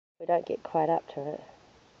We don't get quite up to it.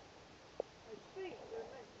 I think we're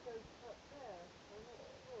meant to go up there. I'm not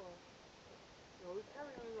sure. Well, we're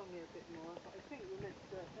carrying along here a bit more, but I think we're meant to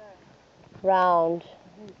go up there. Round.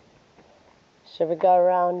 Should we go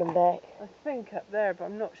around and back? I think up there, but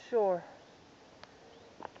I'm not sure.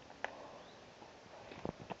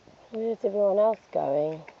 Where's everyone else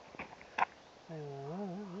going?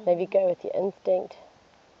 Maybe go with your instinct.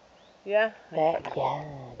 Yeah? Back, yeah,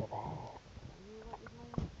 go back.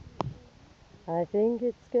 I think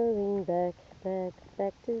it's going back, back,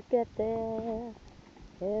 back to get there.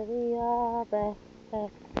 Here we are, back,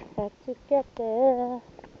 back, back to get there.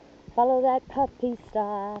 Follow that puppy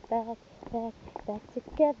star, back, back, back to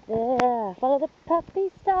get there. Follow the puppy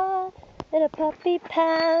star in a puppy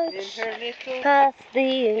pouch. Past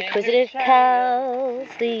the inquisitive cows,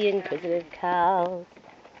 the inquisitive cows.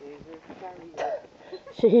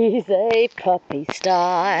 She's a puppy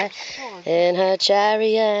star in her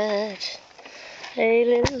chariot. A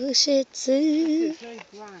little shih tzu. It's very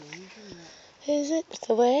grand, isn't it? Is it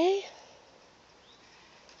the way?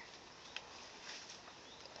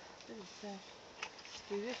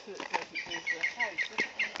 This looks like it goes to a house.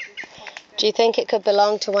 Do you think it could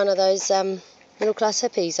belong to one of those middle class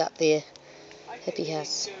hippies up there? Hippie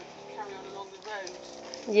house. I think we need to carry on along the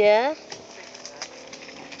road. Yeah?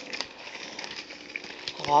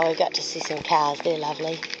 Oh, we got to see some cows. They're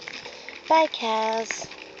lovely. Bye, cows.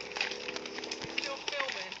 Still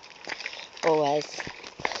filming? Always.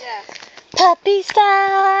 Yeah. Puppy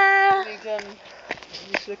star! You need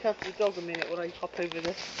to look after the dog a minute while I hop over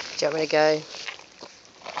this. Do you want me to go?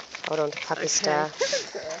 Hold on to Puppy Star.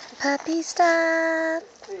 Puppy Star!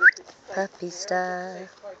 Puppy Star.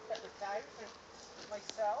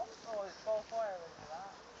 Myself? Oh, it's ball fire over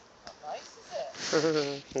that. Not nice, is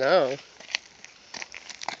it? No.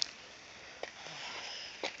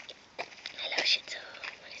 Hello, Shih Tzu.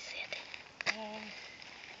 What is it?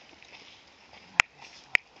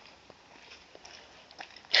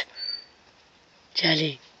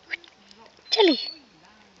 Jelly. Jelly.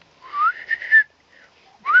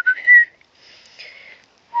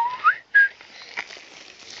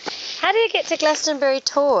 How do you get to Glastonbury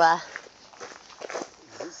Tor?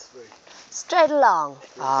 This way. Straight along.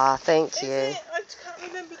 Ah, thank you. I can't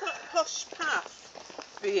remember that posh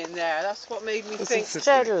path being there. That's what made me think.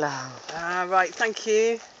 Straight along. Ah, right, thank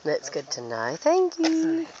you. That's good to know. Thank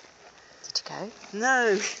you. Did you go?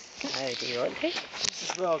 No. Oh, do you want to?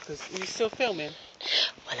 As well, because are you still filming?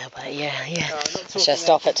 Well, no, but yeah. No, Shall I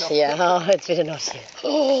stop it? Yeah. Oh, it's better not to.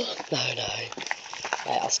 Oh, no.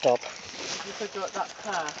 Right, I'll stop. You could go up that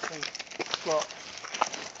path and what?